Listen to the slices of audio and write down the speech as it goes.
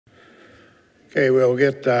Okay, we'll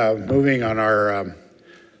get moving on our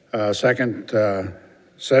second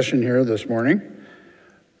session here this morning.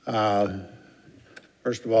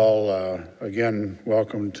 First of all, again,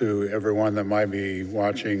 welcome to everyone that might be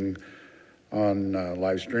watching on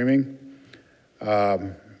live streaming.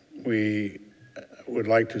 We would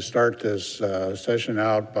like to start this session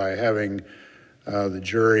out by having the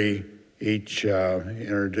jury each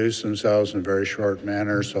introduce themselves in a very short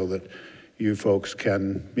manner so that you folks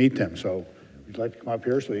can meet them. So you'd like to come up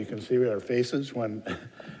here so you can see their faces when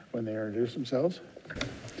they introduce themselves?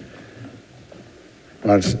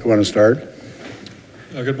 Want to start?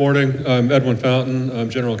 Good morning. I'm Edwin Fountain. I'm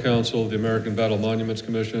General Counsel of the American Battle Monuments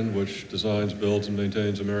Commission, which designs, builds, and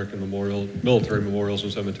maintains American military memorials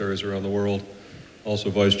and cemeteries around the world. Also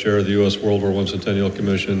Vice Chair of the U.S. World War I Centennial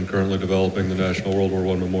Commission, currently developing the National World War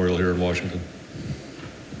I Memorial here in Washington.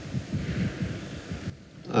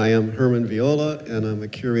 I am Herman Viola, and I'm a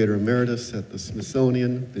curator emeritus at the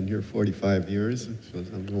Smithsonian. Been here 45 years, so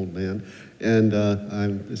I'm an old man. And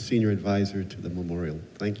I'm the senior advisor to the memorial.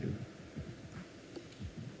 Thank you.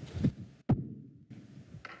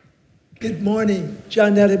 Good morning.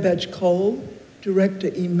 Johnetta Betch Cole, Director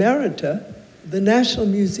Emerita, the National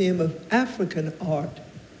Museum of African Art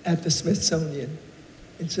at the Smithsonian.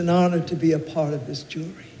 It's an honor to be a part of this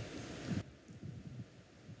jury.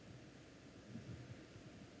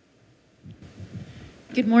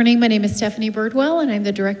 Good morning, my name is Stefanie Birdwell, and I'm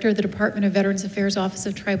the Director of the Department of Veterans Affairs Office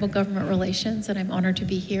of Tribal Government Relations, and I'm honored to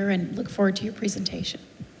be here and look forward to your presentation.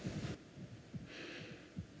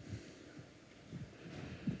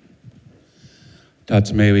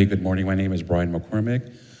 Tatsumeiwi, good morning. My name is Brian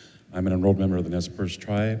McCormick. I'm an enrolled member of the Nez Perce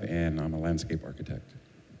tribe, and I'm a landscape architect.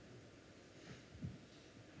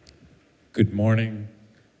 Good morning.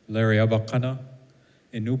 Larry Abakana,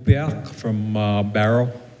 Inupiaq from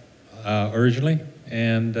Barrow originally,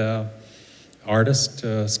 and artist,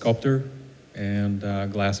 sculptor, and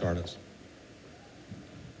glass artist.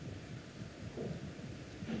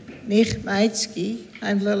 Nich Maitsky.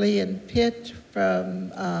 I'm Lillian Pitt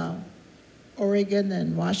from Oregon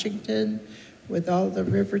and Washington with all the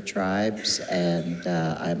river tribes, and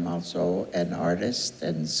I'm also an artist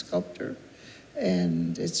and sculptor,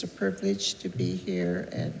 and it's a privilege to be here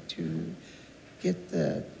and to get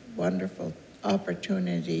the wonderful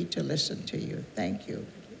opportunity to listen to you. Thank you.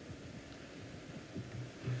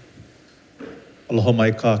 Aloha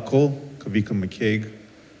mai kākou, Kavika McCaig,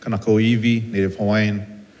 Kanakoiwi, Native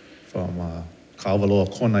Hawaiian, from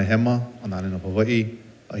Kawaloa Kona Hema, on island of Hawaii,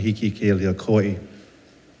 Ahiki Kealia Kauai.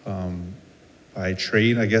 By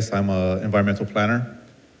trade, I guess I'm an environmental planner.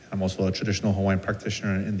 I'm also a traditional Hawaiian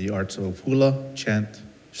practitioner in the arts of hula, chant,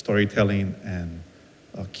 storytelling, and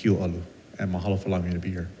kiu'alu. And mahalo for allowing me to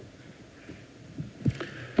be here.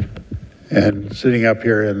 And sitting up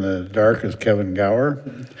here in the dark is Kevin Gower,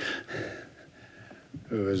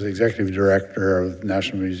 who is the Executive Director of the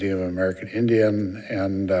National Museum of American Indian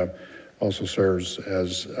and also serves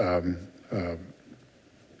as a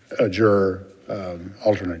juror,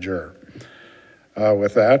 alternate juror.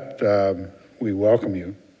 With that, we welcome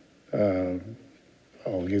you.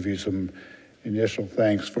 I'll give you some initial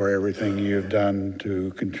thanks for everything you've done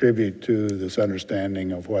to contribute to this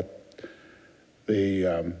understanding of what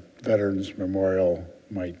the Veterans Memorial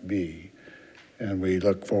might be. And we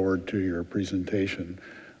look forward to your presentation.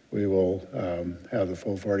 We will have the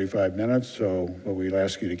full 45 minutes, but we'll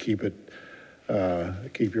ask you to keep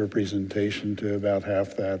your presentation to about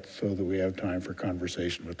half that so that we have time for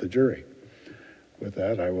conversation with the jury. With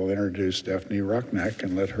that, I will introduce Stefanie Rocknak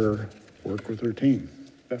and let her work with her team.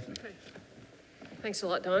 Stefanie. Okay. Thanks a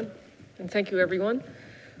lot, Don, and thank you, everyone.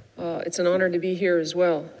 It's an honor to be here as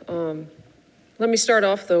well. Let me start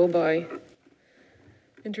off, though, by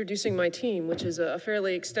introducing my team, which is a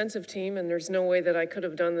fairly extensive team, and there's no way that I could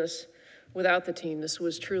have done this without the team. This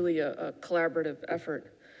was truly a collaborative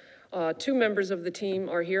effort. Two members of the team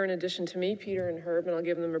are here in addition to me, Peter and Herb, and I'll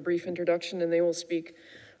give them a brief introduction, and they will speak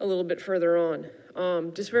a little bit further on.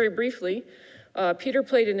 Just very briefly, Peter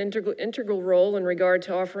played an integral role in regard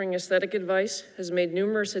to offering aesthetic advice, has made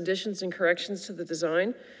numerous additions and corrections to the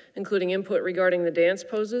design, including input regarding the dance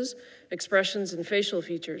poses, expressions, and facial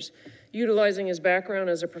features, utilizing his background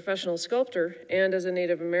as a professional sculptor and as a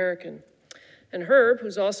Native American. And Herb,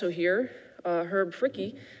 who's also here, Herb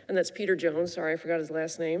Fricke, and that's Peter Jones, sorry, I forgot his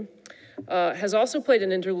last name, has also played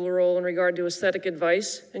an integral role in regard to aesthetic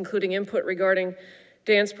advice, including input regarding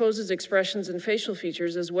dance poses, expressions, and facial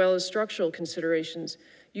features, as well as structural considerations,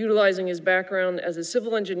 utilizing his background as a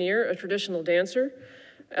civil engineer, a traditional dancer,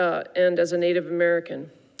 and as a Native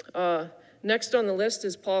American. Next on the list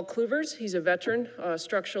is Paul Kluvers. He's a veteran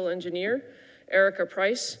structural engineer. Erica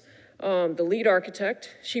Price, the lead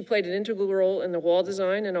architect. She played an integral role in the wall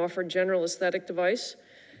design and offered general aesthetic advice.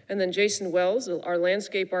 And then Jason Wells, our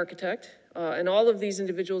landscape architect. And all of these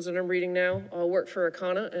individuals that I'm reading now work for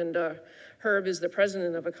Akana, and Herb is the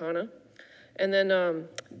president of Akana. And then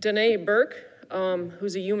Danae Burke,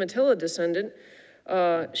 who's a Umatilla descendant,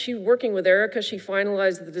 she working with Erica, she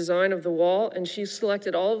finalized the design of the wall, and she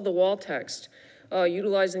selected all of the wall text,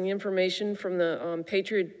 utilizing the information from the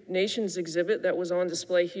Patriot Nations exhibit that was on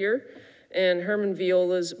display here, and Herman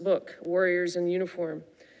Viola's book, Warriors in Uniform.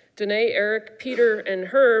 Danae, Eric, Peter, and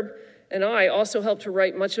Herb, and I also helped to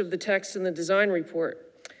write much of the text in the design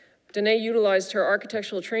report. Danae utilized her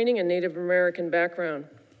architectural training and Native American background.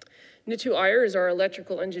 Nitu Iyer is our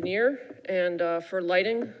electrical engineer, and for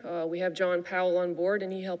lighting, we have John Powell on board,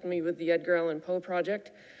 and he helped me with the Edgar Allan Poe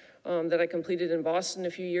project that I completed in Boston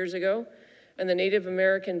a few years ago, and the Native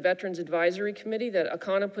American Veterans Advisory Committee that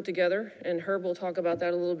Akana put together, and Herb will talk about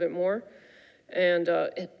that a little bit more. And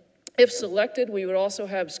if selected, we would also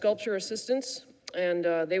have sculpture assistants, and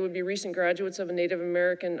they would be recent graduates of a Native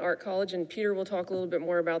American art college, and Peter will talk a little bit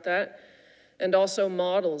more about that. And also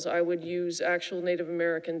models. I would use actual Native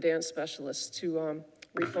American dance specialists to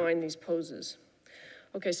refine these poses.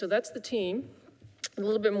 Okay, so that's the team. A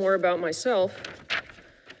little bit more about myself.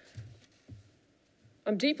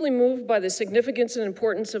 I'm deeply moved by the significance and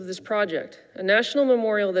importance of this project. A national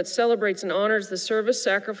memorial that celebrates and honors the service,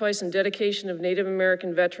 sacrifice, and dedication of Native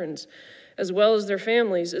American veterans, as well as their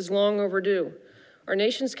families, is long overdue. Our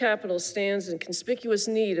nation's capital stands in conspicuous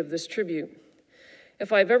need of this tribute.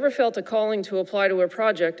 If I've ever felt a calling to apply to a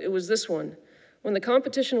project, it was this one. When the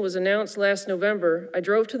competition was announced last November, I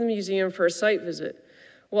drove to the museum for a site visit.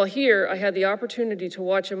 While here, I had the opportunity to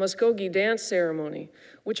watch a Muskogee dance ceremony,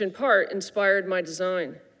 which in part inspired my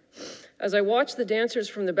design. As I watched the dancers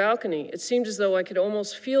from the balcony, it seemed as though I could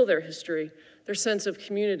almost feel their history, their sense of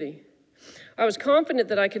community. I was confident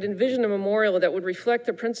that I could envision a memorial that would reflect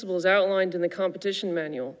the principles outlined in the competition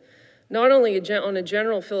manual, not only on a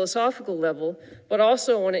general philosophical level, but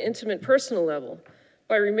also on an intimate personal level.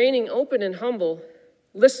 By remaining open and humble,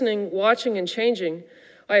 listening, watching, and changing,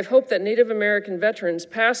 I have hoped that Native American veterans,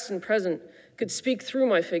 past and present, could speak through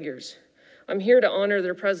my figures. I'm here to honor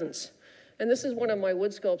their presence. And this is one of my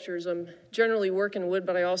wood sculptures. I'm generally work in wood,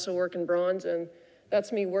 but I also work in bronze, and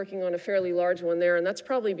that's me working on a fairly large one there, and that's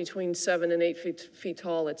probably between 7 and 8 feet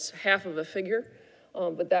tall. It's half of a figure.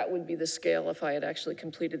 But that would be the scale if I had actually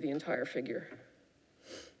completed the entire figure.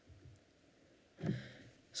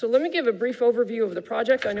 So let me give a brief overview of the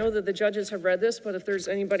project. I know that the judges have read this, but if there's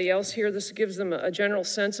anybody else here, this gives them a general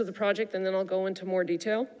sense of the project, and then I'll go into more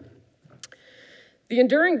detail. The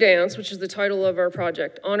Enduring Dance, which is the title of our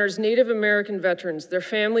project, honors Native American veterans, their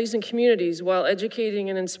families and communities, while educating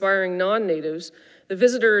and inspiring non-natives. The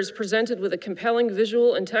visitor is presented with a compelling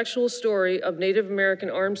visual and textual story of Native American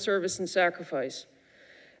armed service and sacrifice.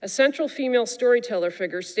 A central female storyteller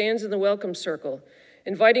figure stands in the welcome circle,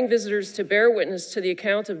 inviting visitors to bear witness to the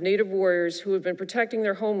account of Native warriors who have been protecting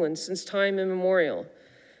their homeland since time immemorial.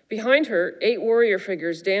 Behind her, 8 warrior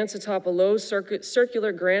figures dance atop a low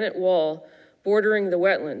circular granite wall bordering the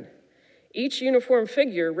wetland. Each uniform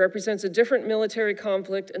figure represents a different military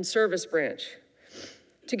conflict and service branch.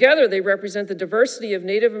 Together, they represent the diversity of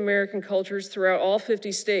Native American cultures throughout all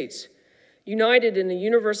 50 states, united in a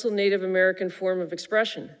universal Native American form of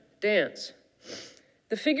expression, dance.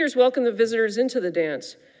 The figures welcome the visitors into the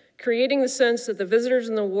dance, creating the sense that the visitors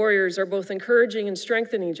and the warriors are both encouraging and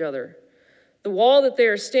strengthening each other. The wall that they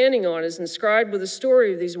are standing on is inscribed with the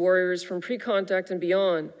story of these warriors from pre-contact and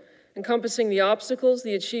beyond, encompassing the obstacles,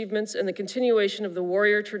 the achievements, and the continuation of the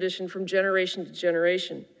warrior tradition from generation to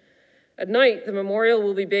generation. At night, the memorial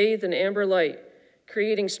will be bathed in amber light,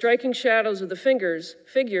 creating striking shadows of the figures,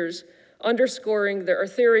 underscoring their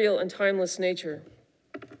ethereal and timeless nature.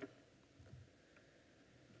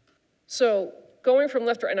 So going from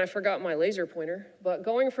left to right, and I forgot my laser pointer, but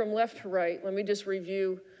going from left to right, let me just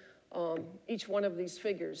review each one of these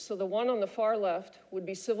figures. So the one on the far left would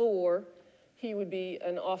be Civil War. He would be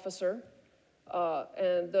an officer.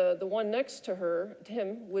 And the one next to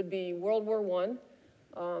him would be World War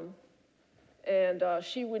I. And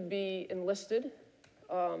she would be enlisted.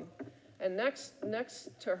 And next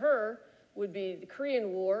to her would be the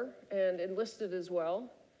Korean War and enlisted as well.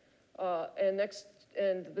 And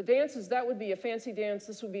the dances, that would be a fancy dance.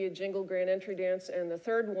 This would be a jingle grand entry dance. And the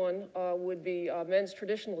third one would be men's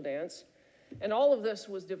traditional dance. And all of this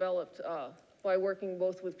was developed by working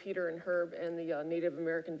both with Peter and Herb and the Native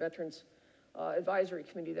American Veterans Advisory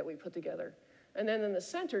Committee that we put together. And then in the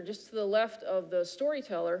center, just to the left of the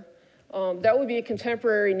storyteller, that would be a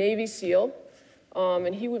contemporary Navy SEAL.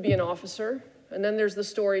 And he would be an officer. and then there's the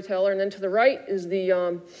storyteller, and then to the right is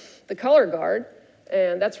the color guard,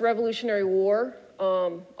 and that's Revolutionary War,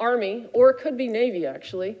 Army, or it could be Navy,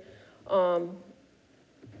 actually.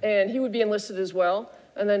 And he would be enlisted as well.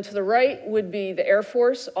 And then to the right would be the Air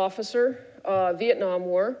Force officer, Vietnam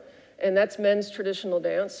War, and that's men's traditional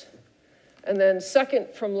dance. And then second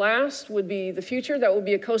from last would be the future. That would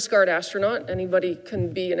be a Coast Guard astronaut. Anybody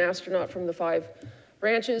can be an astronaut from the 5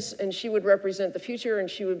 branches, and she would represent the future, and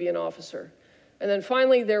she would be an officer. And then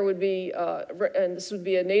finally, there would be, and this would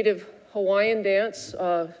be a native Hawaiian dance,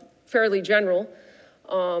 fairly general,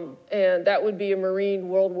 and that would be a Marine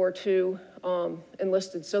World War II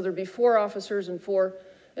enlisted. So there'd be 4 officers and 4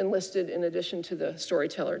 enlisted in addition to the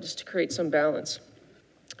storyteller, just to create some balance.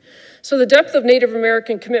 So the depth of Native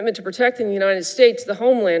American commitment to protecting the United States, the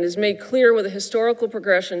homeland, is made clear with a historical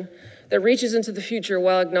progression that reaches into the future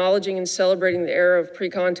while acknowledging and celebrating the era of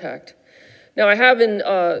pre-contact. Now I have in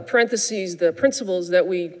parentheses the principles that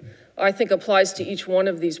I think applies to each one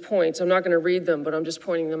of these points. I'm not going to read them, but I'm just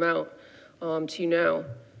pointing them out to you now.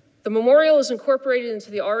 The memorial is incorporated into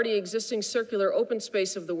the already existing circular open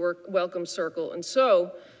space of the welcome circle, and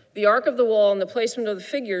so the arc of the wall and the placement of the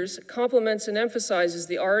figures complements and emphasizes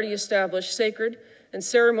the already established sacred and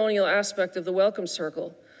ceremonial aspect of the welcome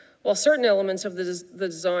circle, while certain elements of the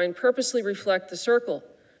design purposely reflect the circle,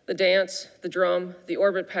 the dance, the drum, the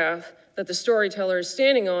orbit path that the storyteller is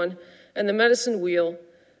standing on, and the medicine wheel.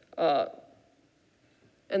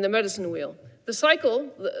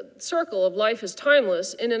 The circle of life is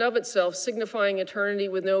timeless in and of itself, signifying eternity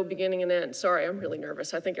with no beginning and end. Sorry, I'm really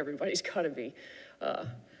nervous. I think everybody's got to be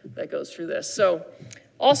that goes through this. So,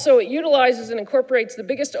 also, it utilizes and incorporates the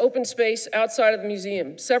biggest open space outside of the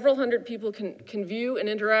museum. Several hundred people can view and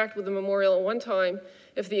interact with the memorial at one time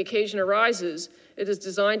if the occasion arises. It is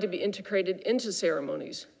designed to be integrated into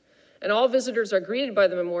ceremonies. And all visitors are greeted by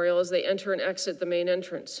the memorial as they enter and exit the main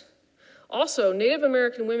entrance. Also, Native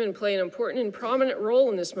American women play an important and prominent role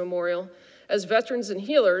in this memorial as veterans and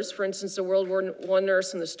healers, for instance, the World War I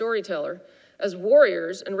nurse and the storyteller, as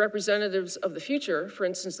warriors and representatives of the future, for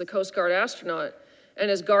instance, the Coast Guard astronaut,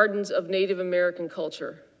 and as guardians of Native American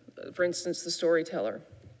culture, for instance, the storyteller.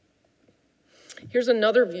 Here's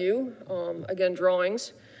another view, again,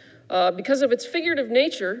 drawings. Because of its figurative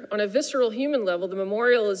nature, on a visceral human level, the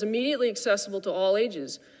memorial is immediately accessible to all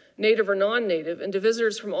ages, native or non-native, and to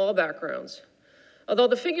visitors from all backgrounds. Although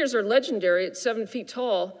the figures are legendary at 7 feet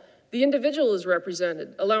tall, the individual is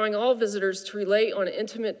represented, allowing all visitors to relate on an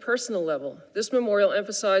intimate, personal level. This memorial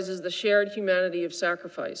emphasizes the shared humanity of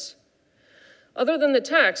sacrifice. Other than the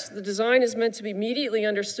text, the design is meant to be immediately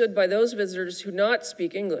understood by those visitors who do not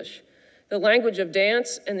speak English. The language of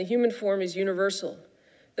dance and the human form is universal.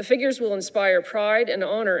 The figures will inspire pride and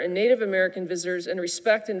honor in Native American visitors and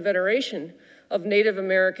respect and veneration of Native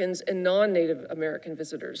Americans and non-Native American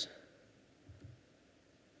visitors.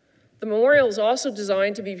 The memorial is also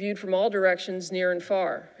designed to be viewed from all directions, near and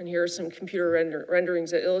far, and here are some computer renderings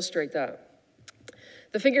that illustrate that.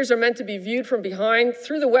 The figures are meant to be viewed from behind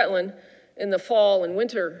through the wetland in the fall and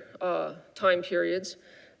winter time periods,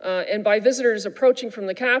 and by visitors approaching from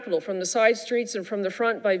the Capitol, from the side streets, and from the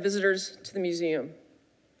front by visitors to the museum.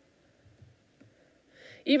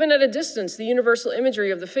 Even at a distance, the universal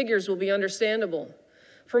imagery of the figures will be understandable.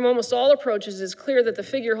 From almost all approaches, it is clear that the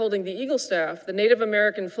figure holding the eagle staff, the Native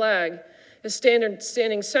American flag, is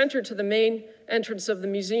standing centered to the main entrance of the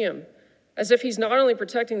museum, as if he's not only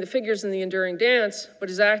protecting the figures in the enduring dance, but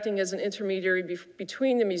is acting as an intermediary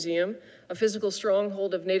between the museum, a physical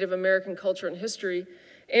stronghold of Native American culture and history,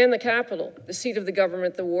 and the Capitol, the seat of the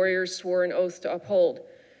government the warriors swore an oath to uphold.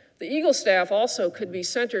 The eagle staff also could be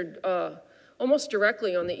centered almost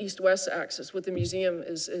directly on the east-west axis, with the museum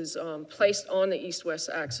is placed on the east-west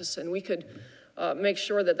axis, and we could make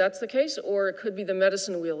sure that that's the case, or it could be the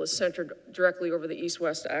medicine wheel is centered directly over the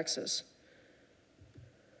east-west axis.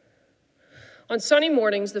 On sunny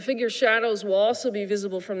mornings, the figure's shadows will also be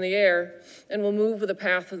visible from the air and will move with the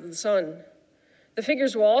path of the sun. The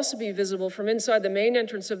figures will also be visible from inside the main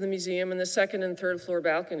entrance of the museum and the second and third floor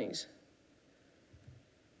balconies.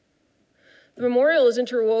 The memorial is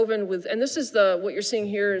interwoven with, and this is what you're seeing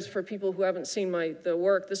here is for people who haven't seen the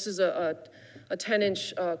work. This is a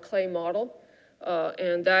 10-inch clay model,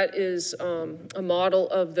 and that is a model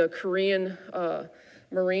of the Korean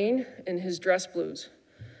Marine in his dress blues.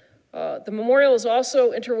 The memorial is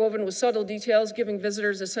also interwoven with subtle details, giving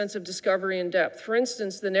visitors a sense of discovery and depth. For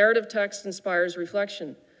instance, the narrative text inspires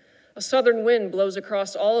reflection. A southern wind blows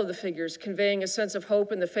across all of the figures, conveying a sense of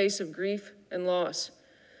hope in the face of grief and loss.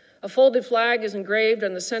 A folded flag is engraved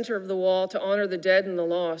on the center of the wall to honor the dead and the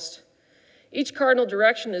lost. Each cardinal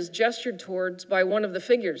direction is gestured towards by one of the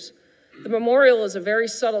figures. The memorial is a very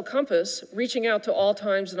subtle compass, reaching out to all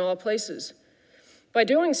times and all places. By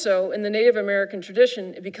doing so, in the Native American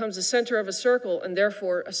tradition, it becomes the center of a circle and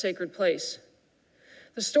therefore a sacred place.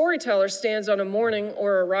 The storyteller stands on a morning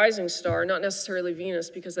or a rising star, not necessarily Venus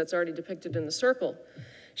because that's already depicted in the circle.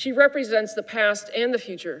 She represents the past and the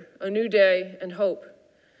future, a new day and hope.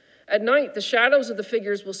 At night, the shadows of the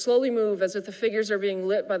figures will slowly move as if the figures are being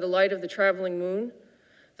lit by the light of the traveling moon.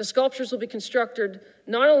 The sculptures will be constructed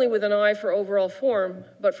not only with an eye for overall form,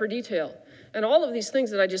 but for detail. And all of these things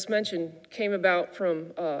that I just mentioned came about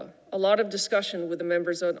from a lot of discussion with the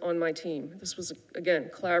members on my team. This was, again,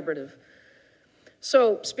 collaborative.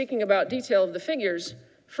 So, speaking about detail of the figures,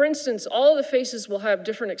 for instance, all of the faces will have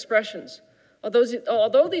different expressions.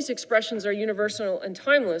 Although these expressions are universal and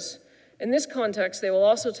timeless, in this context, they will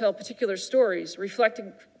also tell particular stories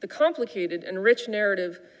reflecting the complicated and rich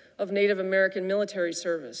narrative of Native American military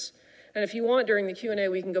service. And if you want, during the Q&A,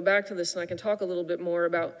 we can go back to this and I can talk a little bit more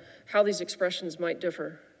about how these expressions might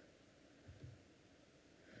differ.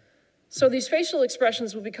 So these facial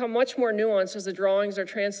expressions will become much more nuanced as the drawings are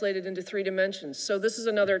translated into 3 dimensions. So this is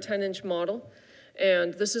another 10-inch model,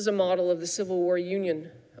 and this is a model of the Civil War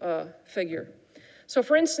Union figure. So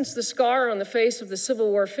for instance, the scar on the face of the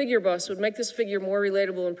Civil War figure bust would make this figure more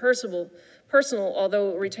relatable and personal,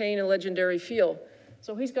 although retain a legendary feel.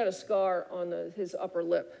 So he's got a scar on his upper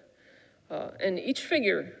lip. And each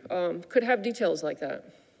figure could have details like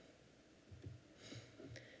that.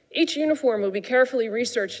 Each uniform will be carefully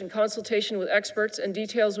researched in consultation with experts, and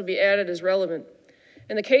details will be added as relevant.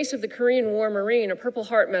 In the case of the Korean War Marine, a Purple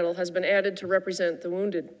Heart medal has been added to represent the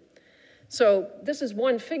wounded. So this is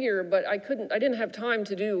one figure, but I didn't have time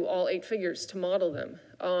to do all 8 figures to model them.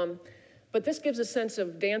 But this gives a sense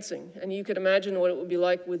of dancing, and you could imagine what it would be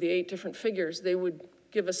like with the 8 different figures. They would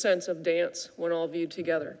give a sense of dance when all viewed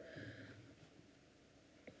together.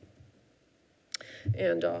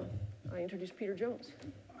 And I introduced Peter Jones.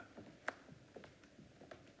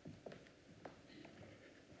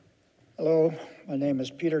 Hello, my name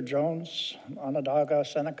is Peter Jones. I'm Onondaga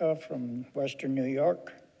Seneca from Western New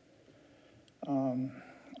York.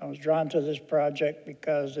 I was drawn to this project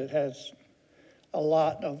because it has a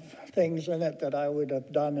lot of things in it that I would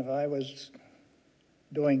have done if I was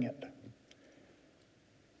doing it.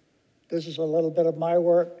 This is a little bit of my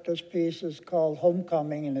work. This piece is called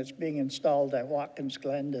Homecoming, and it's being installed at Watkins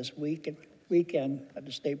Glen this weekend at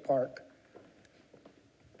the state park.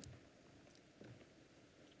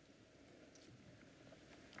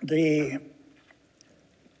 The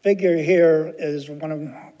figure here is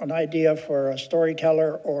an idea for a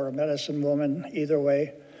storyteller or a medicine woman, either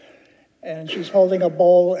way. And she's holding a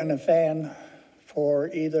bowl and a fan for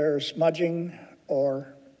either smudging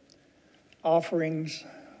or offerings,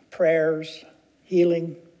 prayers,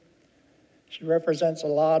 healing. She represents a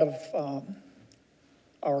lot of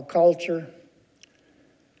our culture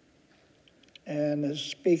and is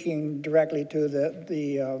speaking directly to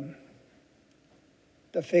the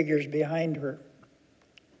figures behind her.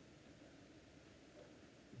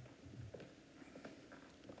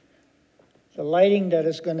 The lighting that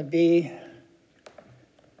is going to be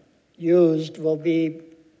used will be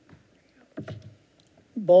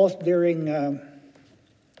both during the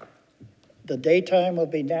daytime will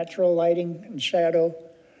be natural lighting and shadow,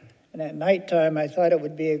 and at nighttime I thought it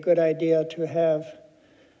would be a good idea to have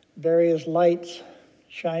various lights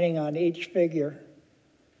shining on each figure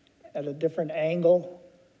at a different angle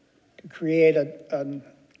to create an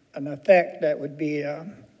effect that would be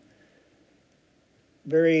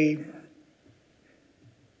very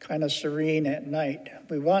kind of serene at night.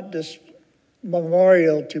 We want this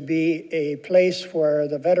memorial to be a place where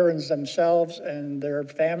the veterans themselves and their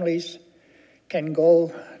families can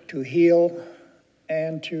go to heal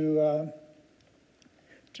and to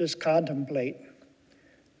just contemplate.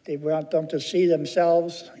 They want them to see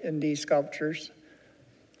themselves in these sculptures,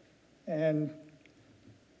 and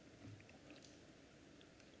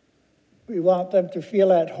we want them to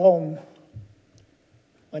feel at home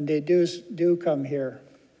when they do come here.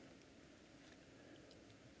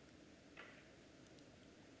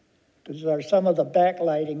 These are some of the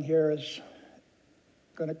backlighting here is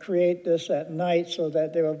going to create this at night so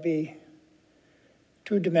that there will be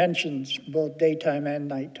 2 dimensions, both daytime and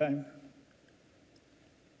nighttime.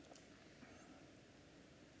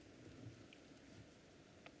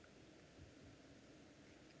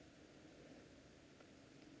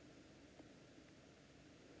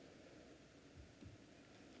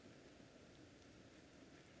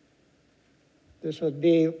 This would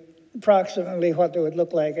be approximately what they would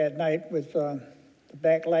look like at night with the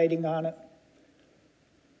backlighting on it,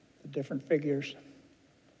 the different figures.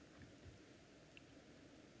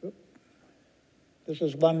 Oop. This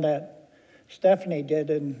is one that Stefanie did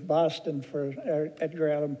in Boston for Edgar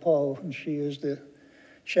Allan Poe, and she used the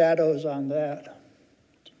shadows on that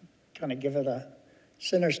to kind of give it a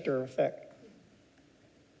sinister effect.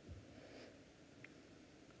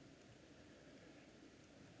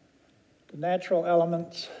 The natural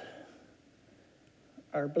elements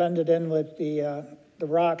are blended in with the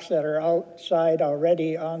rocks that are outside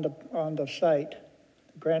already on the site,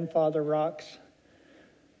 the grandfather rocks.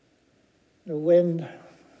 The wind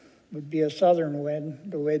would be a southern wind,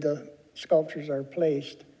 the way the sculptures are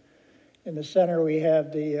placed. In the center, we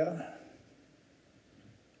have the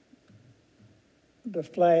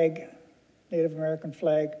flag, Native American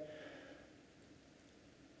flag,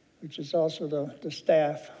 which is also the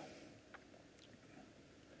staff.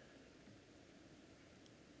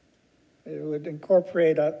 It would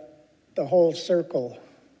incorporate the whole circle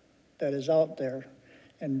that is out there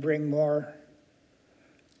and bring more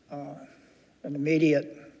an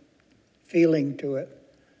immediate feeling to it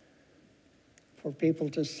for people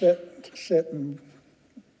to sit and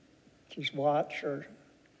just watch or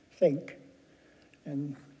think.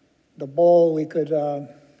 And the bowl we could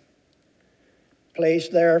place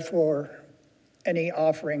there for any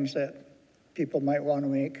offerings that people might want to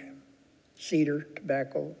make, cedar,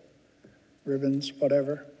 tobacco, ribbons,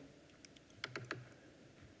 whatever.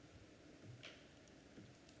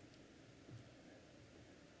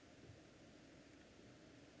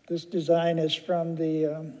 This design is from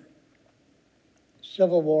the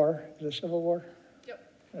Civil War. Is it Civil War?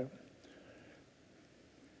 Yep. Yeah.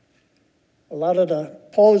 A lot of the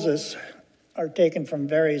poses are taken from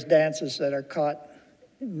various dances that are caught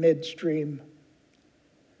midstream.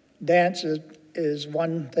 Dance is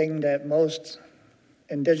one thing that most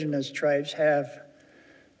indigenous tribes have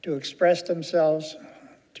to express themselves,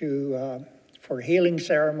 for healing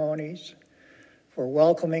ceremonies, for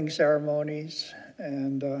welcoming ceremonies,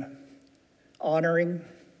 and honoring.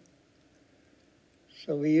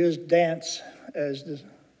 So we use dance as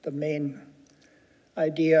the main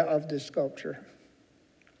idea of the sculpture.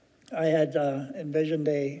 I had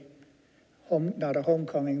envisioned not a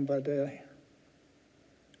homecoming, but a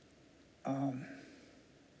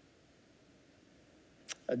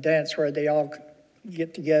dance where they all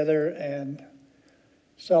get together and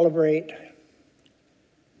celebrate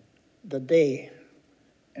the day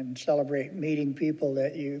and celebrate meeting people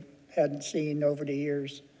that you hadn't seen over the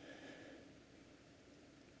years.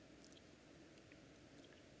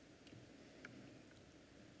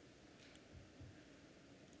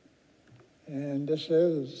 And this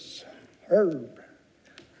is Herb.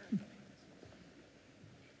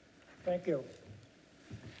 Thank you.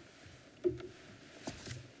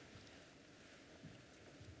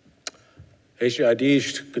 Heisha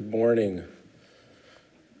Adish, good morning.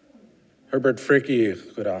 Herbert Fricke,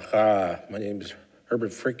 Kudacha. My name is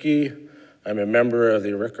Herbert Fricke. I'm a member of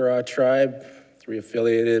the Arikara tribe,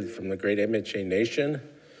 affiliated from the Great Emiche Nation.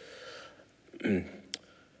 My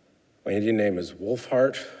Indian name is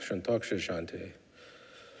Wolfhart Shantoksha Shante.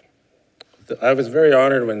 I was very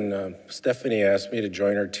honored when Stefanie asked me to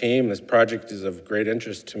join her team. This project is of great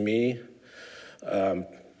interest to me,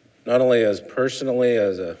 not only as personally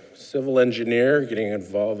as a civil engineer, getting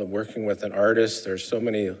involved and working with an artist. There's so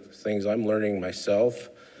many things I'm learning myself,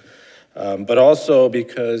 but also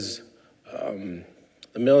because the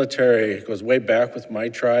military goes way back with my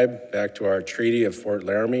tribe, back to our Treaty of Fort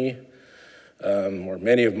Laramie, where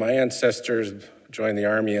many of my ancestors joined the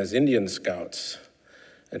Army as Indian Scouts.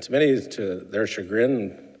 And to their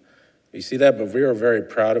chagrin, you see that, but we are very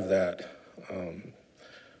proud of that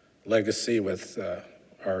legacy with the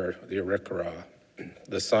Arikara,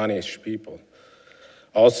 the Sanish people.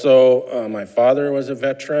 Also, my father was a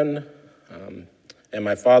veteran, and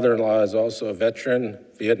my father-in-law is also a veteran,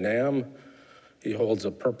 Vietnam. He holds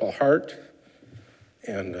a Purple Heart,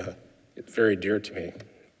 and it's very dear to me.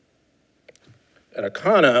 At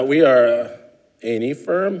Akana, we are a A&E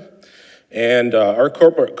firm, and our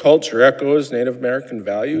corporate culture echoes Native American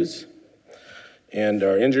values, and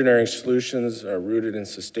our engineering solutions are rooted in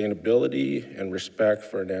sustainability and respect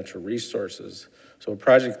for natural resources. So a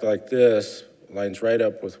project like this lines right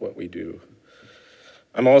up with what we do.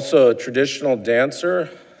 I'm also a traditional dancer,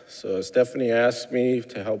 so Stefanie asked me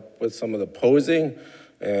to help with some of the posing,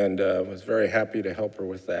 and was very happy to help her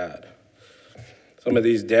with that. Some of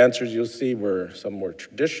these dancers you'll see some were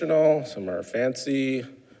traditional, some are fancy.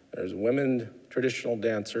 There's women traditional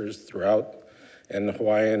dancers throughout, and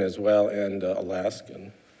Hawaiian as well, and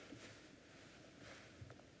Alaskan.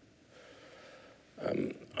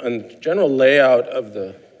 And general layout of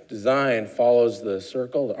the design follows the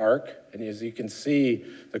circle, the arc, and as you can see,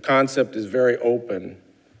 the concept is very open.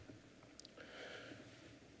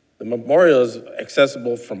 The memorial is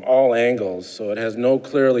accessible from all angles, so it has no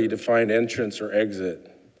clearly defined entrance or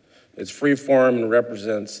exit. It's free form and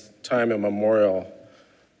represents time immemorial,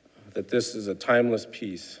 that this is a timeless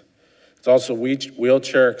piece. It's also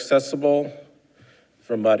wheelchair accessible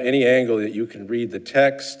from about any angle that you can read the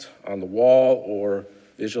text on the wall or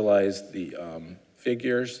visualize the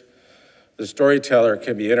figures. The storyteller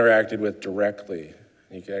can be interacted with directly.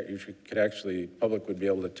 You could actually, public would be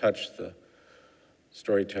able to touch the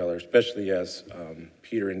storyteller, especially as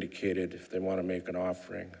Peter indicated, if they want to make an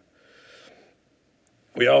offering.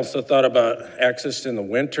 We also thought about access in the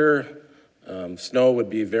winter. Snow would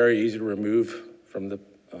be very easy to remove from the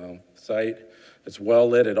site. It's well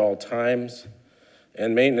lit at all times,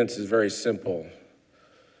 and maintenance is very simple.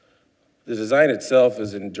 The design itself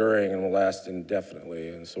is enduring and will last indefinitely,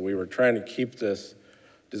 and so we were trying to keep this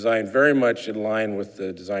design very much in line with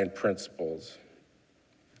the design principles.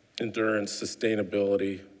 Endurance,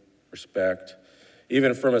 sustainability, respect.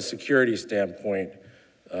 Even from a security standpoint,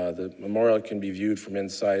 the memorial can be viewed from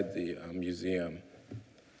inside the museum.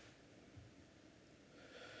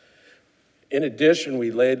 In addition,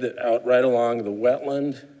 we laid it out right along the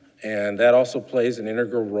wetland, and that also plays an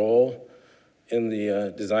integral role in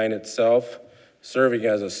the design itself, serving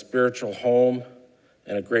as a spiritual home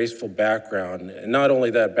and a graceful background. And not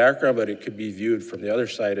only that background, but it could be viewed from the other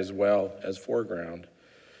side as well as foreground.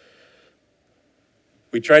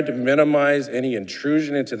 We tried to minimize any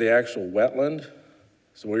intrusion into the actual wetland.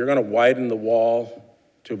 So we were going to widen the wall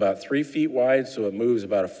to about 3 feet wide, so it moves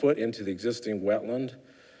about a foot into the existing wetland.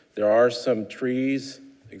 There are some trees,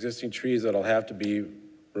 existing trees, that'll have to be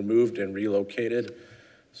removed and relocated,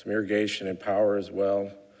 some irrigation and power as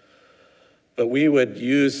well. But we would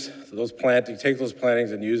use those plantings, take those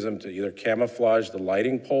plantings and use them to either camouflage the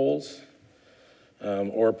lighting poles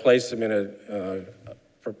or place them in a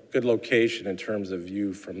good location in terms of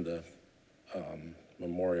view from the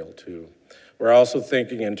memorial too. We're also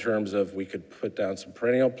thinking in terms of we could put down some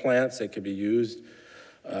perennial plants that could be used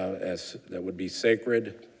that would be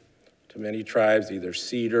sacred to many tribes, either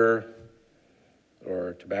cedar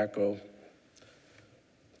or tobacco.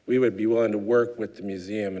 We would be willing to work with the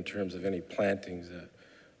museum in terms of any plantings that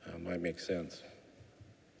might make sense.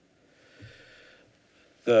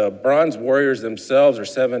 The bronze warriors themselves are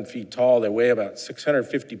 7 feet tall. They weigh about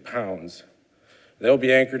 650 pounds. They'll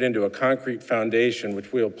be anchored into a concrete foundation,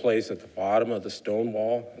 which we'll place at the bottom of the stone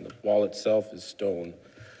wall, and the wall itself is stone.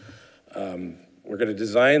 We're going to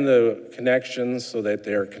design the connections so that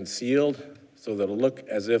they're concealed, so that it'll look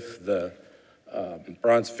as if the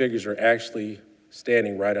bronze figures are actually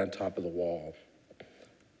standing right on top of the wall.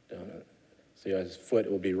 See, his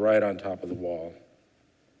foot will be right on top of the wall.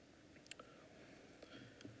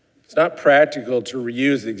 It's not practical to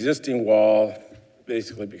reuse the existing wall,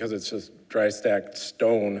 basically because it's just dry stacked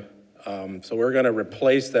stone. So we're going to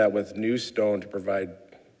replace that with new stone to provide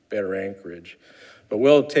better anchorage. But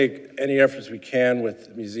we'll take any efforts we can with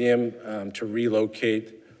the museum to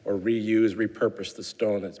relocate or reuse, repurpose the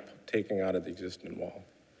stone that's taken out of the existing wall.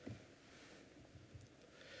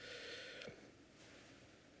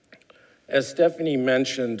 As Stefanie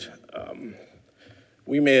mentioned,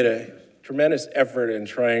 we made a tremendous effort in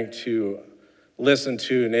trying to listen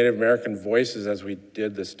to Native American voices as we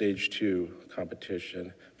did the Stage 2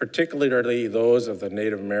 competition, particularly those of the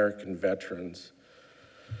Native American veterans.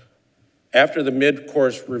 After the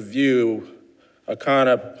mid-course review,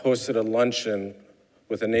 Akana hosted a luncheon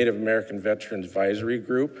with a Native American Veterans Advisory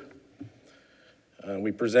Group.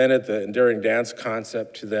 We presented the enduring dance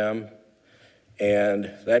concept to them, and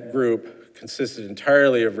that group consisted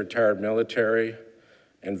entirely of retired military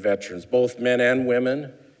and veterans, both men and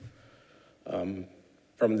women,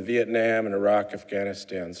 from the Vietnam and Iraq,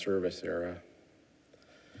 Afghanistan service era.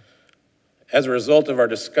 As a result of our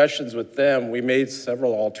discussions with them, we made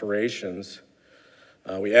several alterations.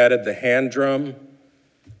 We added the hand drum,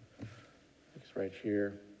 it's right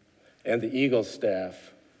here, and the eagle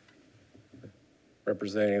staff,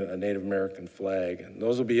 representing a Native American flag. And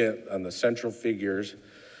those will be on the central figures.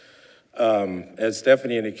 As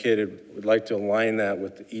Stefanie indicated, we'd like to align that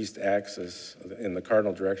with the east axis in the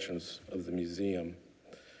cardinal directions of the museum.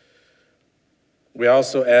 We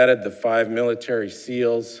also added the 5 military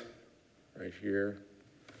seals right here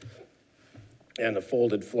and the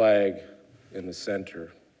folded flag in the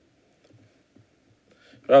center.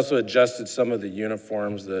 We also adjusted some of the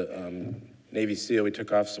uniforms. The Navy SEAL, we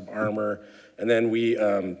took off some armor, and then we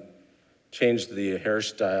changed the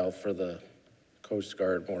hairstyle for the Coast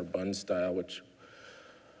Guard, more bun style, which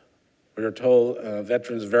we were told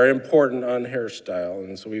veterans are very important on hairstyle,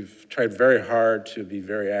 and so we've tried very hard to be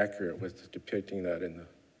very accurate with depicting that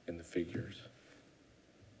in the figures.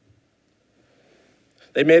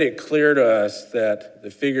 They made it clear to us that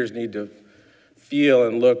the figures need to feel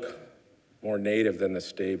and look more native than the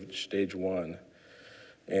stage one.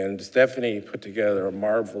 And Stefanie put together a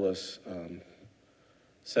marvelous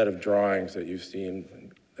set of drawings that you've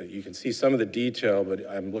seen. That you can see some of the detail, but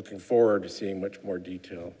I'm looking forward to seeing much more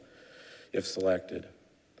detail if selected.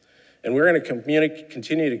 And we're going to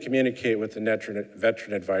continue to communicate with the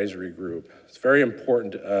Veteran Advisory Group. It's very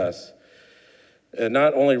important to us, and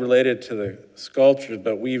not only related to the sculptures,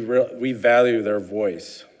 but we value their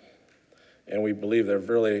voice, and we believe they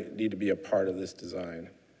really need to be a part of this design.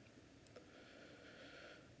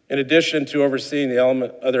 In addition to overseeing the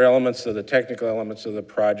other elements of the technical elements of the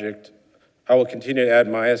project, I will continue to add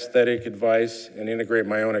my aesthetic advice and integrate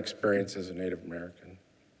my own experience as a Native American.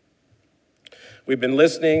 We've been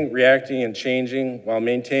listening, reacting, and changing while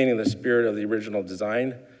maintaining the spirit of the original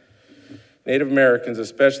design. Native Americans,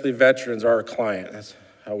 especially veterans, are our client. That's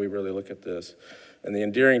how we really look at this. And the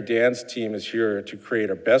Endearing Dance team is here to create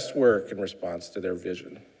our best work in response to their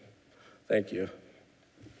vision. Thank you.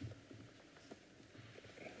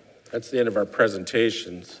 That's the end of our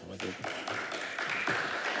presentations.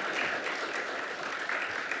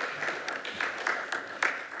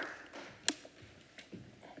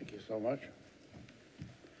 Thank you so much.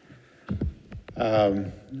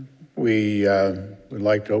 We would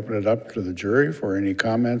like to open it up to the jury for any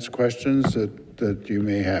comments, questions that you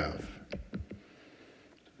may have.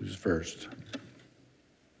 Who's first?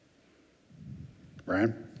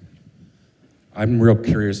 Brian? I'm real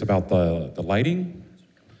curious about the lighting.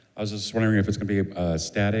 I was just wondering if it's going to be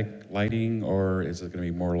static lighting, or is it going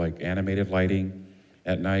to be more like animated lighting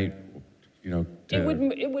at night? You know, it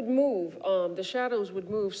would move. The shadows would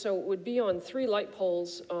move, so it would be on 3 light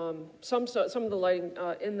poles. Some of the lighting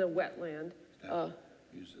in the wetland.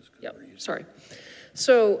 Yep. Sorry.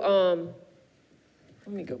 So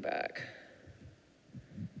let me go back.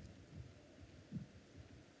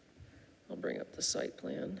 I'll bring up the site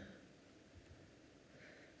plan.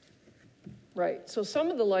 Right, so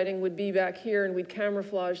some of the lighting would be back here, and we'd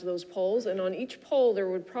camouflage those poles, and on each pole there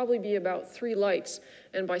would probably be about 3 lights,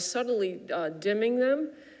 and by subtly dimming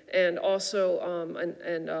them and also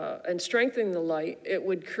and strengthening the light,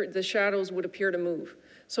 the shadows would appear to move.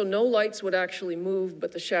 So no lights would actually move,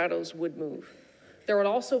 but the shadows would move. There would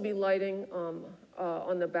also be lighting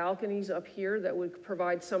on the balconies up here that would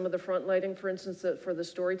provide some of the front lighting, for instance, for the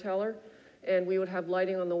storyteller. And we would have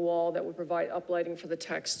lighting on the wall that would provide uplighting for the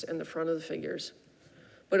text and the front of the figures.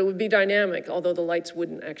 But it would be dynamic, although the lights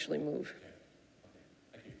wouldn't actually move.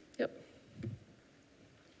 Yep.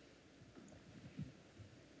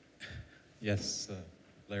 Yes,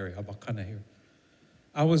 Larry Habakana here.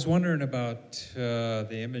 I was wondering about the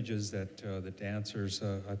images that the dancers,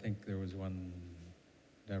 I think there was one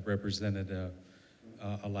that represented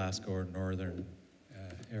Alaska or northern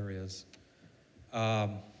areas.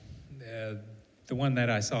 The one that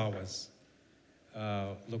I saw was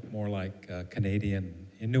looked more like Canadian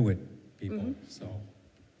Inuit people. Mm-hmm. So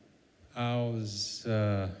I was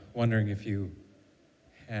wondering if you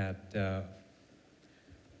had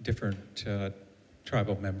different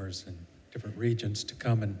tribal members in different regions to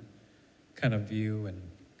come and kind of view and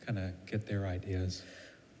kind of get their ideas.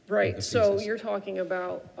 Right. So you're talking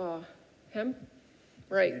about him,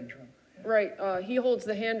 right? Right. He holds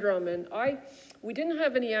the hand drum, and we didn't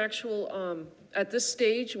have any actual, at this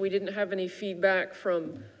stage, we didn't have any feedback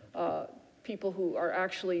from people who are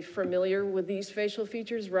actually familiar with these facial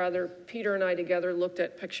features. Rather, Peter and I together looked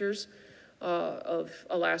at pictures of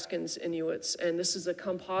Alaskans, Inuits, and this is a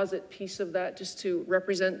composite piece of that just to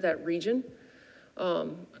represent that region.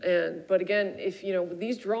 But again, if with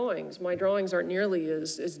these drawings, my drawings aren't nearly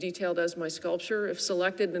as detailed as my sculpture. If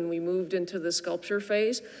selected and we moved into the sculpture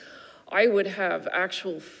phase, I would have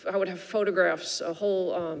photographs, a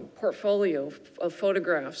whole portfolio of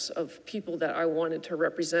photographs of people that I wanted to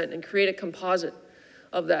represent and create a composite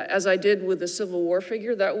of that. As I did with the Civil War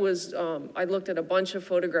figure, that was, I looked at a bunch of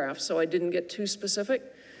photographs, so I didn't get too specific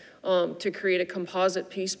to create a composite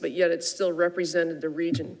piece, but yet it still represented the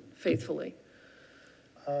region faithfully.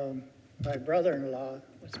 My brother-in-law,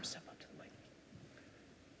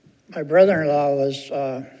 was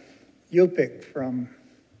Yupik from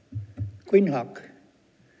Quinhagak,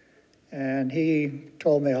 and he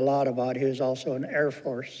told me a lot about it. He was also an Air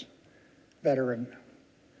Force veteran.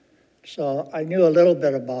 So I knew a little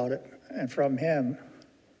bit about it, and from him,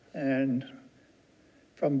 and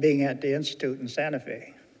from being at the Institute in Santa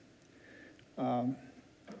Fe. The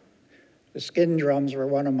skin drums were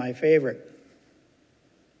one of my favorite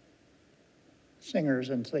singers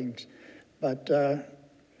and things, but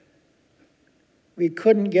we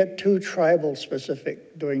couldn't get too tribal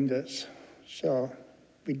specific doing this. So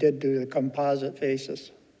we did do the composite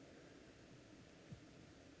faces.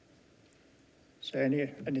 Is there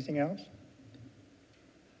anything else?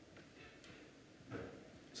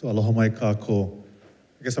 So aloha mai kākou.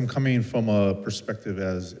 I guess I'm coming from a perspective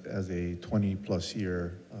as a 20-plus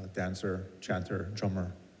year dancer, chanter,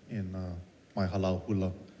 drummer in my halau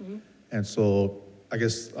hula. And so I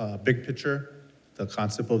guess big picture, the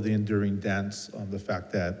concept of the enduring dance, the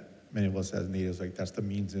fact that many of us as natives, like that's the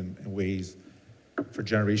means and ways for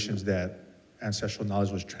generations that ancestral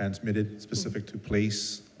knowledge was transmitted specific to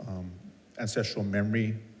place, ancestral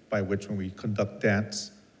memory by which when we conduct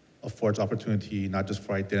dance affords opportunity not just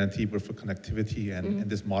for identity but for connectivity and in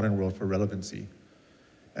this modern world for relevancy.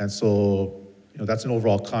 And so, that's an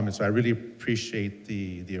overall comment. So I really appreciate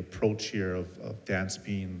the approach here of dance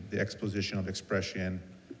being the exposition of expression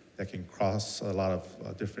that can cross a lot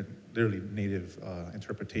of different, literally native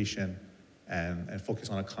interpretation and focus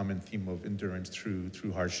on a common theme of endurance through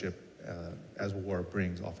hardship as war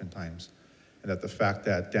brings oftentimes. And that the fact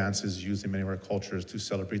that dance is used in many of our cultures to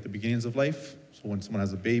celebrate the beginnings of life. So when someone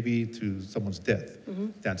has a baby to someone's death,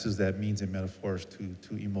 dance is that means and metaphors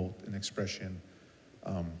to emote and expression.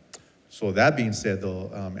 So that being said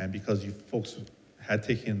though, and because you folks had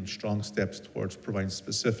taken strong steps towards providing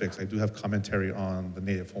specifics, I do have commentary on the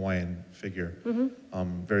Native Hawaiian figure.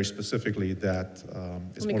 Very specifically that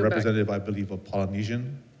it's more representative, I believe, of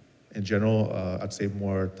Polynesian. In general, I'd say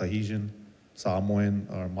more Tahitian, Samoan,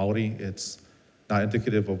 or Maori. It's not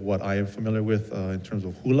indicative of what I am familiar with in terms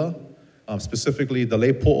of hula. Specifically, the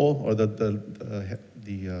lei po'o, or the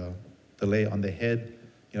lei on the head,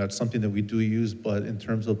 it's something that we do use, but in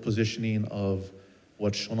terms of positioning of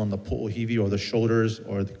what's shown on the po'ohivi, or the shoulders,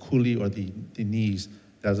 or the kuli, or the knees,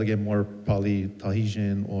 that's again more probably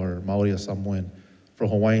Tahitian or Maori or Samoan. For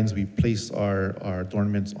Hawaiians, we place our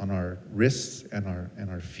adornments on our wrists and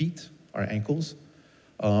our feet, our ankles.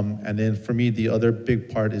 And then for me, the other big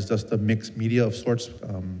part is just the mixed media of sorts.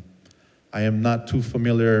 I am not too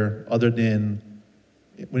familiar, other than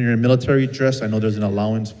when you're in military dress, I know there's an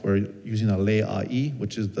allowance for using a lei a'i,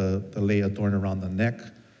 which is the lei adorned around the neck.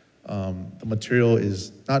 The material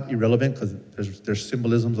is not irrelevant because there's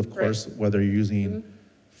symbolisms, of course, whether you're using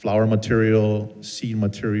flower material, seed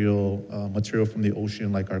material, material from the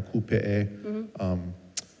ocean like our kupe'e.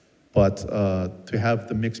 But to have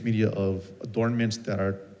the mixed media of adornments that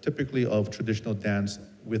are typically of traditional dance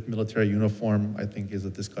with military uniform, I think is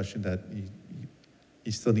a discussion that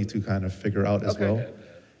you still need to kind of figure out as well.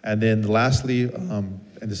 And then lastly, and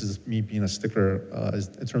this is me being a stickler, is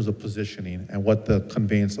in terms of positioning and what the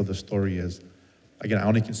conveyance of the story is. Again, I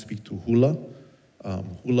only can speak to hula.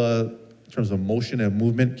 Hula, in terms of motion and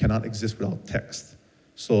movement, cannot exist without text.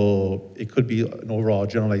 So it could be an overall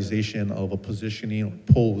generalization of a positioning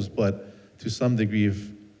or pose, but to some degree, if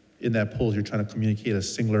in that pose you're trying to communicate a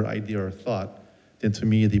singular idea or thought, then to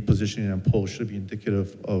me the positioning and pose should be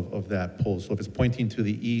indicative of that pose. So if it's pointing to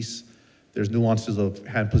the east, there's nuances of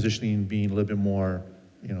hand positioning being a little bit more,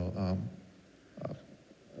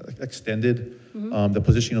 extended. The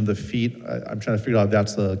positioning of the feet, I'm trying to figure out if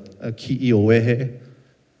that's a ki'iowehe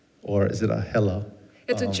or is it a hela.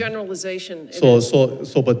 It's a generalization.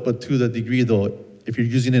 But to the degree though, if you're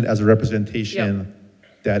using it as a representation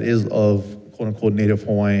that is of quote unquote Native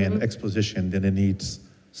Hawaiian exposition, then it needs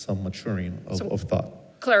some maturing of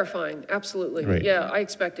thought. Clarifying, absolutely. Right. Yeah, I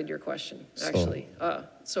expected your question, actually.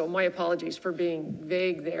 So my apologies for being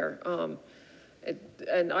vague there.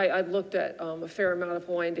 And I've looked at a fair amount of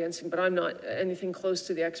Hawaiian dancing, but I'm not anything close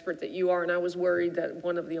to the expert that you are, and I was worried that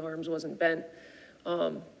one of the arms wasn't bent.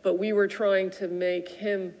 But we were trying to make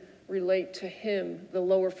him relate to the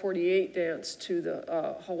lower 48 dance to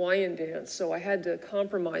the Hawaiian dance. So I had to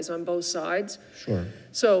compromise on both sides. Sure.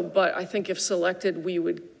 So, but I think if selected, we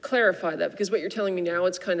would clarify that, because what you're telling me now,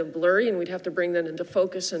 it's kind of blurry, and we'd have to bring that into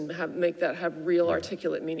focus and make that have real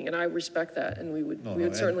articulate meaning. And I respect that, and we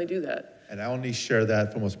would certainly do that. And I only share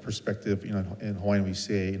that from a perspective, in Hawaiian we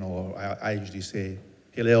say, I usually say,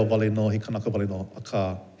 he leo wale no, he kanaka wale no,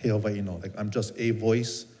 aka, he Hawaii no. Like, I'm just a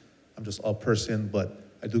voice, I'm just a person, but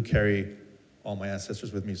I do carry all my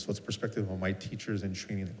ancestors with me. So it's a perspective of my teachers and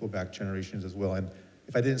training that go back generations as well. And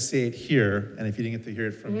if I didn't say it here, and if you didn't get to hear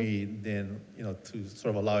it from me, then, to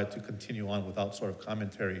sort of allow it to continue on without sort of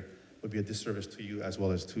commentary would be a disservice to you as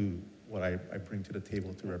well as to what I bring to the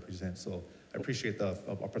table to represent. So I appreciate the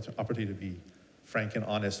opportunity to be frank and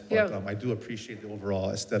honest, but I do appreciate the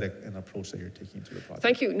overall aesthetic and approach that you're taking to the project.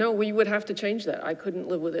 Thank you. No, we would have to change that. I couldn't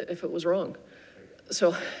live with it if it was wrong.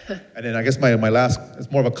 So. And then I guess my last,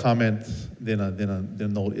 it's more of a comment than a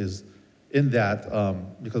note, is in that,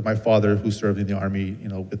 because my father, who served in the Army,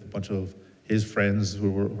 with a bunch of his friends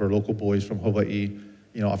who were local boys from Hawaii,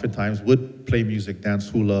 oftentimes would play music, dance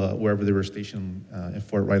hula, wherever they were stationed in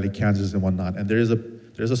Fort Riley, Kansas and whatnot. And there's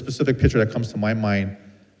a specific picture that comes to my mind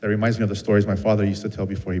that reminds me of the stories my father used to tell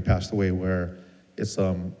before he passed away, where it's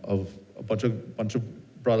of a bunch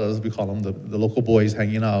of brothers, we call them, the local boys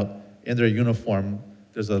hanging out in their uniform.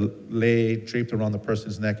 There's a lei draped around the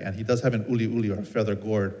person's neck, and he does have an uli or a feather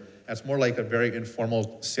gourd. It's more like a very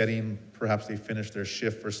informal setting. Perhaps they finished their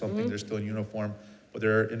shift or something, they're still in uniform, but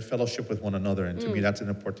they're in fellowship with one another. And to me, that's an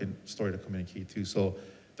important story to communicate too. So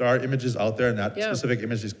there are images out there, and that specific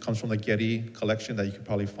image comes from the Getty collection that you could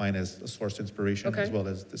probably find as a source inspiration as well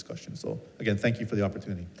as discussion. So again, thank you for the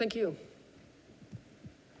opportunity. Thank you.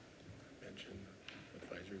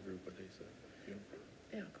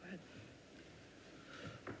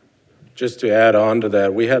 Just to add on to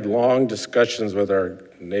that, we had long discussions with our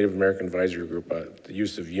Native American Advisory Group about the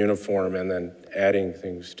use of uniform and then adding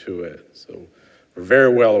things to it. So we're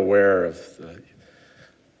very well aware of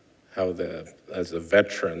as a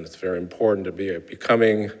veteran, it's very important to be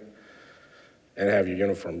becoming and have your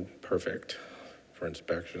uniform perfect for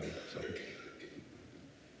inspection. So.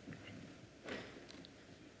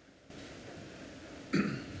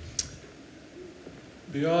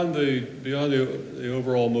 Beyond the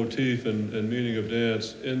overall motif and meaning of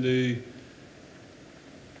dance, in the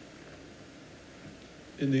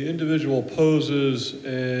individual poses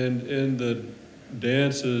and in the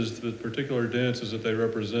dances, the particular dances that they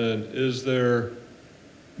represent, is there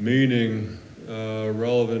meaning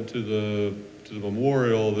relevant to the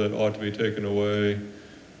memorial that ought to be taken away?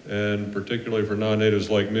 And particularly for non-natives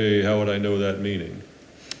like me, how would I know that meaning?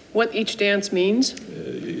 What each dance means?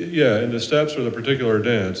 Yeah, in the steps or the particular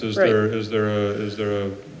dance, is there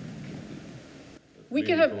a we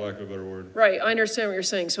could have, for lack of a better word. Right, I understand what you're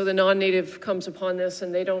saying. So the non-native comes upon this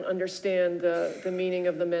and they don't understand the meaning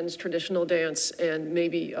of the men's traditional dance and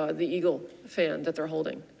maybe the eagle fan that they're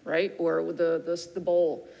holding, right? Or the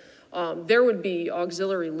bowl. There would be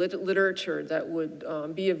auxiliary literature that would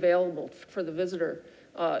be available for the visitor.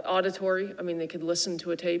 Auditory, I mean, they could listen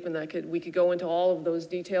to a tape and we could go into all of those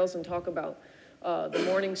details and talk about the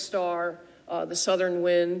morning star, the southern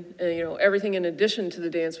wind, and, everything in addition to the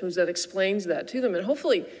dance moves that explains that to them. And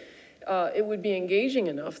hopefully it would be engaging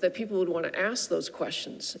enough that people would want to ask those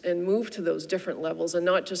questions and move to those different levels and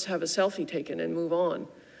not just have a selfie taken and move on,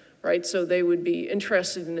 right? So they would be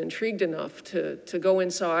interested and intrigued enough to go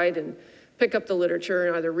inside and pick up the literature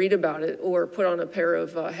and either read about it or put on a pair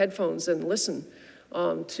of headphones and listen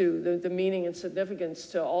to the meaning and significance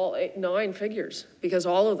to all 9 figures, because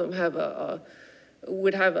all of them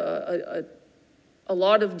would have a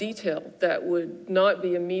lot of detail that would not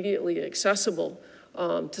be immediately accessible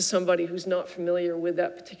to somebody who's not familiar with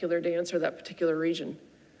that particular dance or that particular region.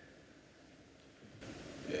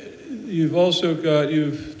 You've also got,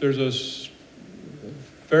 there's a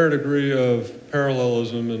fair degree of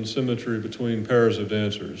parallelism and symmetry between pairs of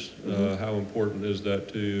dancers. How important is that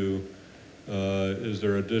to you? Is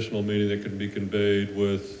there additional meaning that can be conveyed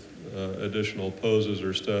with additional poses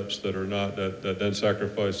or steps that are not, that then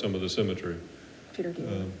sacrifice some of the symmetry? Peter, do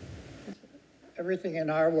you Everything in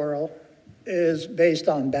our world is based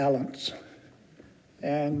on balance.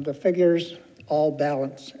 And the figures all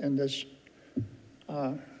balance in this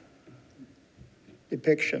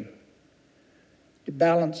depiction. The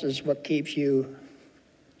balance is what keeps you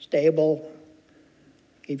stable,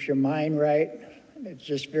 keeps your mind right. It's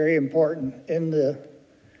just very important in the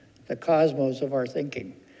cosmos of our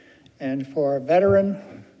thinking. And for a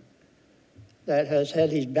veteran that has had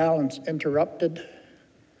his balance interrupted,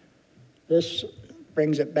 this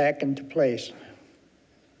brings it back into place,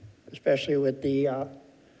 especially with the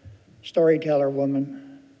storyteller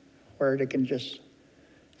woman, where they can just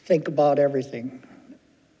think about everything.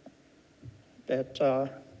 That the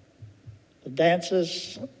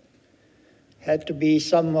dances had to be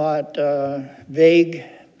somewhat vague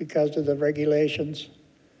because of the regulations.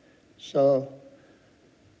 So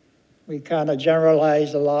we kind of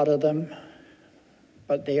generalized a lot of them,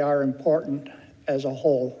 but they are important as a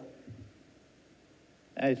whole.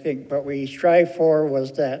 I think what we strive for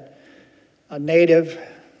was that a Native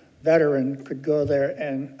veteran could go there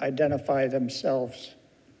and identify themselves,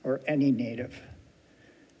 or any Native,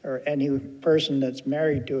 or any person that's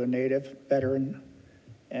married to a Native veteran,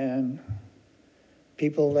 and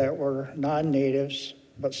people that were non-natives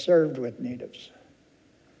but served with natives.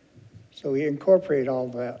 So we incorporate all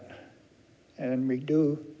that, and we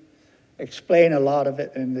do explain a lot of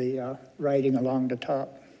it in the writing along the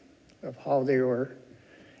top of how they were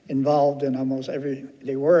involved in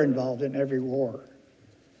every war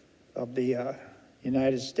of the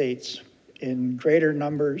United States in greater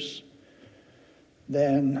numbers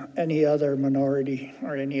than any other minority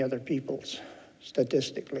or any other peoples,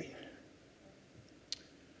 statistically.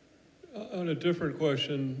 On a different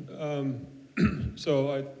question,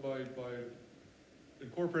 so by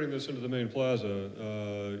incorporating this into the main plaza,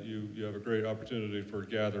 you have a great opportunity for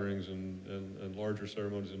gatherings and larger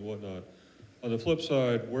ceremonies and whatnot. On the flip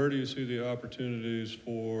side, where do you see the opportunities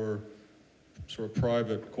for sort of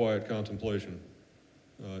private, quiet contemplation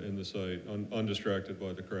in the site, undistracted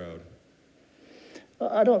by the crowd?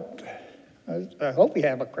 Well, I hope we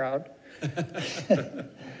have a crowd.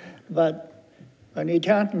 But when you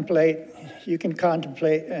contemplate, you can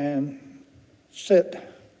contemplate and sit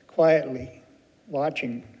quietly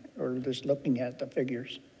watching or just looking at the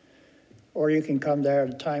figures. Or you can come there at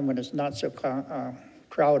a time when it's not so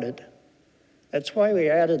crowded. That's why we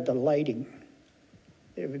added the lighting.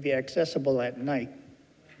 It would be accessible at night.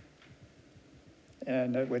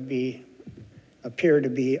 And it would appear to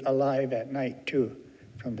be alive at night too,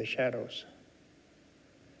 from the shadows.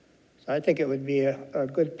 So I think it would be a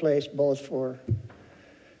good place both for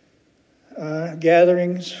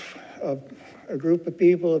gatherings of a group of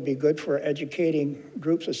people. It'd be good for educating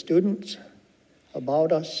groups of students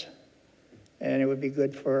about us. And it would be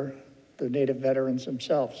good for the Native veterans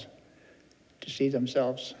themselves to see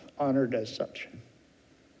themselves honored as such.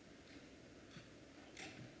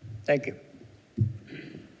 Thank you.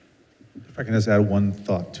 If I can just add one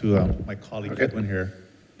thought to my colleague Edwin here.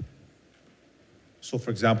 So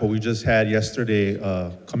for example, we just had yesterday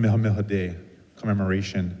Kamehameha Day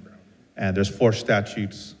commemoration, and there's 4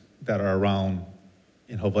 statues that are around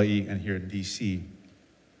in Hawaii and here in DC.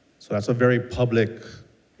 So that's a very public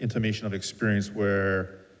intimation of experience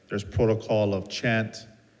where there's protocol of chant.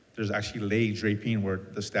 There's actually lei draping where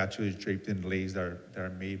the statue is draped in leis that are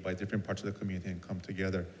made by different parts of the community and come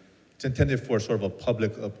together. It's intended for sort of a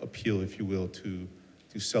public appeal, if you will, to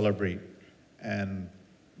celebrate. And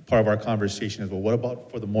part of our conversation is, well, what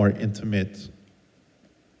about for the more intimate,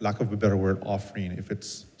 lack of a better word, offering? If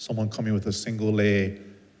it's someone coming with a single lei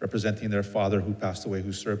representing their father who passed away,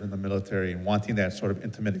 who served in the military, and wanting that sort of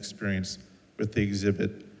intimate experience with the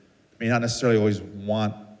exhibit, may not necessarily always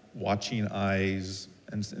want watching eyes,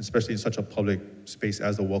 and especially in such a public space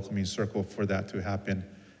as the welcoming circle, for that to happen.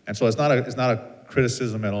 And so it's not a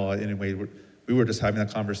criticism at all. Anyway, we were just having a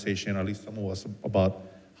conversation, or at least some of us, about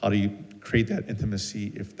how do you create that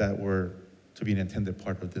intimacy if that were to be an intended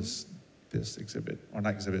part of this exhibit, or not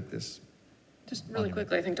exhibit, this. Just really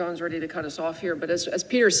quickly, I think Don's ready to cut us off here, but as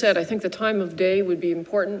Peter said, I think the time of day would be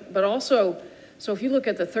important, but also, so if you look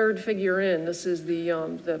at the third figure in, this is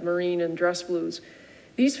the Marine and dress blues.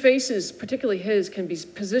 These faces, particularly his, can be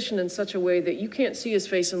positioned in such a way that you can't see his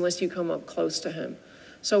face unless you come up close to him.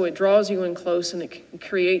 So it draws you in close, and it can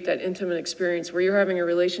create that intimate experience where you're having a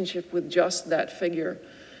relationship with just that figure.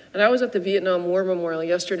 And I was at the Vietnam War Memorial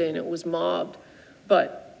yesterday, and it was mobbed,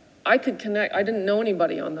 but I could connect. I didn't know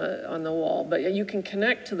anybody on the wall, but you can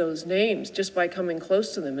connect to those names just by coming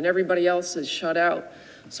close to them, and everybody else is shut out.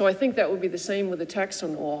 So I think that would be the same with the text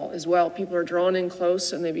on the wall as well. People are drawn in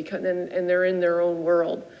close, and and they're in their own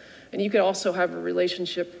world. And you could also have a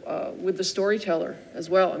relationship with the storyteller as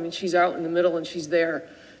well. I mean, she's out in the middle, and she's there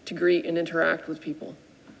to greet and interact with people.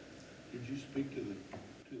 Did you speak to the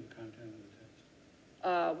content of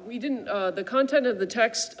the text? We didn't, the content of the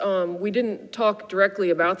text, we didn't talk directly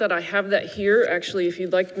about that. I have that here, actually, if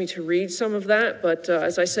you'd like me to read some of that. But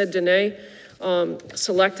as I said, Danae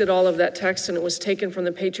selected all of that text, and it was taken from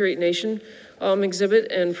the Patriot Nation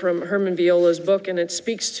exhibit and from Herman Viola's book, and it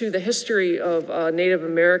speaks to the history of Native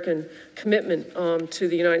American commitment to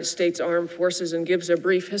the United States Armed Forces, and gives a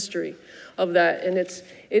brief history of that. And it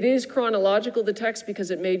is chronological, the text,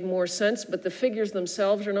 because it made more sense, but the figures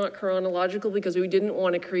themselves are not chronological because we didn't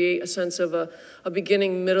want to create a sense of a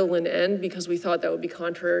beginning, middle, and end, because we thought that would be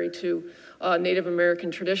contrary to Native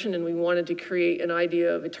American tradition, and we wanted to create an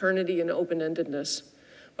idea of eternity and open-endedness.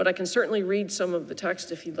 But I can certainly read some of the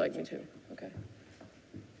text if you'd like me to. Okay.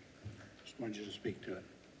 Just wanted you to speak to it.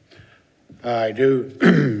 I do,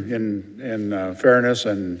 in fairness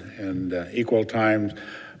and equal times,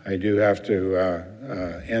 I do have to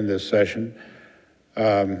end this session.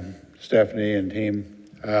 Stephanie and team,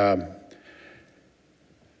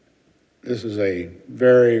 this is a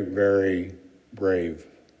very, very brave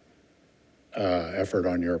effort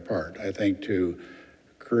on your part. I think to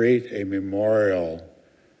create a memorial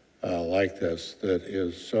like this that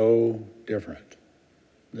is so different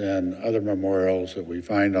than other memorials that we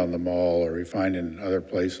find on the mall or we find in other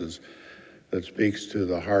places, that speaks to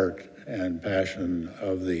the heart and passion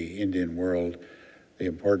of the Indian world, the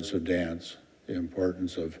importance of dance, the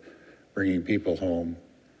importance of bringing people home.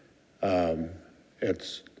 And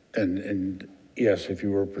yes, if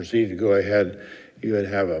you were proceed to go ahead, you would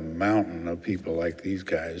have a mountain of people like these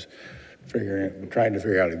guys trying to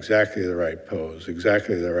figure out exactly the right pose,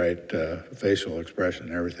 exactly the right facial expression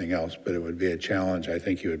and everything else, but it would be a challenge I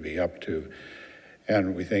think you would be up to.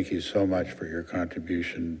 And we thank you so much for your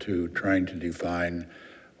contribution to trying to define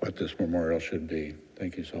what this memorial should be.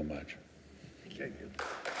 Thank you so much. Thank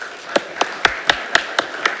you.